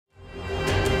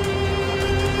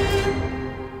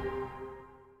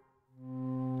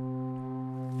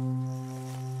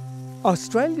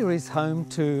Australia is home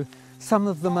to some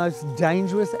of the most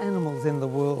dangerous animals in the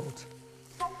world.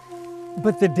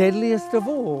 But the deadliest of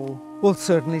all will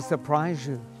certainly surprise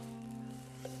you.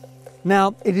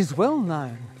 Now, it is well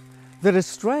known that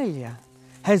Australia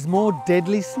has more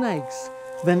deadly snakes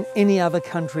than any other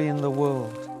country in the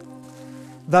world.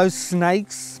 Those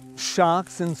snakes,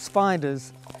 sharks and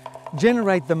spiders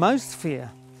generate the most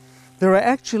fear. There are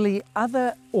actually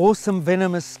other awesome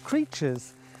venomous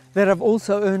creatures that have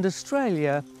also earned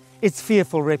Australia its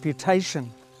fearful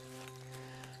reputation.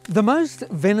 The most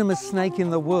venomous snake in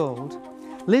the world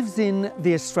lives in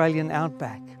the Australian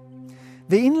outback.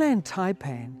 The inland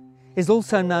taipan is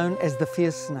also known as the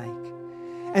fearsome snake,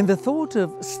 and the thought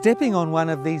of stepping on one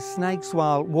of these snakes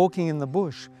while walking in the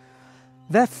bush,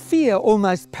 that fear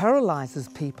almost paralyses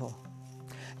people.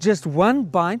 Just one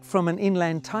bite from an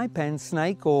inland taipan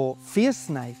snake or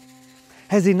fearsome snake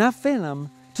has enough venom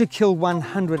to kill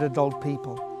 100 adult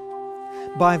people.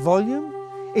 By volume,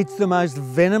 it's the most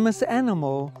venomous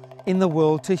animal in the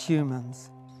world to humans.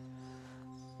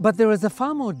 But there is a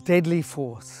far more deadly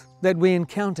force that we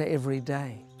encounter every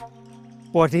day.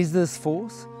 What is this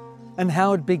force and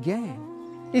how it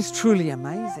began is truly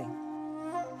amazing.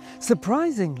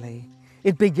 Surprisingly,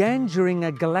 it began during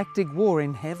a galactic war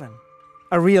in heaven,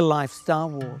 a real-life Star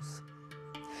Wars.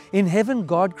 In heaven,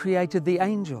 God created the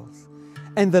angels,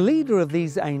 and the leader of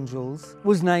these angels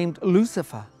was named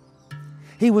Lucifer.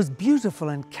 He was beautiful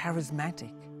and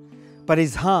charismatic, but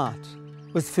his heart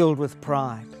was filled with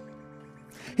pride.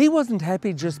 He wasn't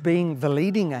happy just being the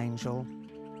leading angel.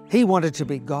 He wanted to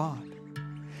be God.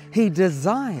 He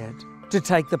desired to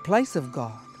take the place of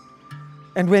God.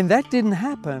 And when that didn't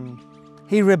happen,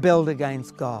 he rebelled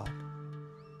against God.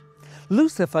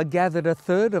 Lucifer gathered a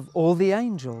third of all the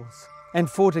angels and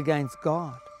fought against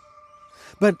God.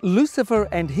 But Lucifer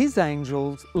and his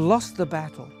angels lost the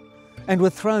battle and were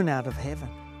thrown out of heaven.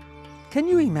 Can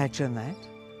you imagine that?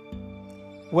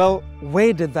 Well,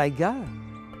 where did they go?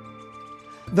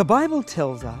 The Bible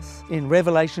tells us in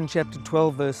Revelation chapter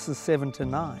 12, verses 7 to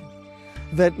 9,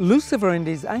 that Lucifer and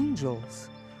his angels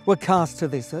were cast to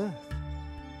this earth.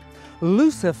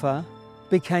 Lucifer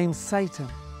became Satan,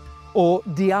 or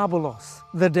Diabolos,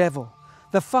 the devil,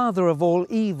 the father of all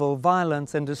evil,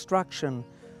 violence and destruction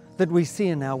that we see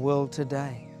in our world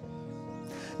today.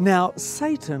 Now,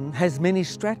 Satan has many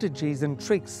strategies and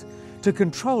tricks to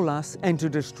control us and to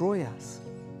destroy us.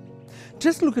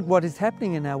 Just look at what is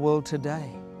happening in our world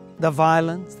today. The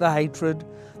violence, the hatred,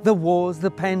 the wars, the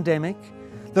pandemic,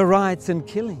 the riots and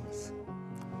killings.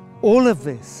 All of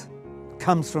this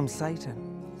comes from Satan.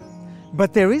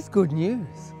 But there is good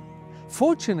news.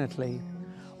 Fortunately,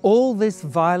 all this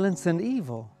violence and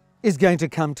evil is going to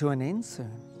come to an end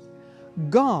soon.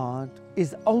 God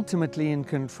is ultimately in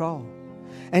control,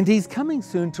 and He's coming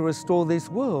soon to restore this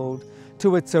world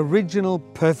to its original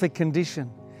perfect condition,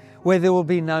 where there will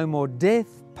be no more death,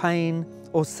 pain,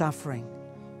 or suffering.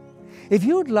 If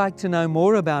you would like to know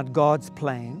more about God's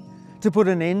plan to put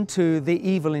an end to the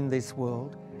evil in this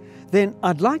world, then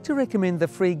I'd like to recommend the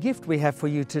free gift we have for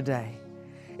you today.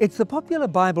 It's the popular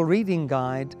Bible reading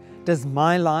guide, Does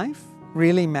My Life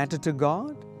Really Matter to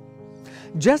God?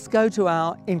 Just go to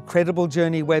our Incredible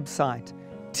Journey website,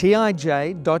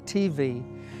 tij.tv,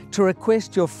 to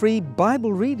request your free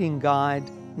Bible reading guide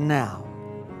now.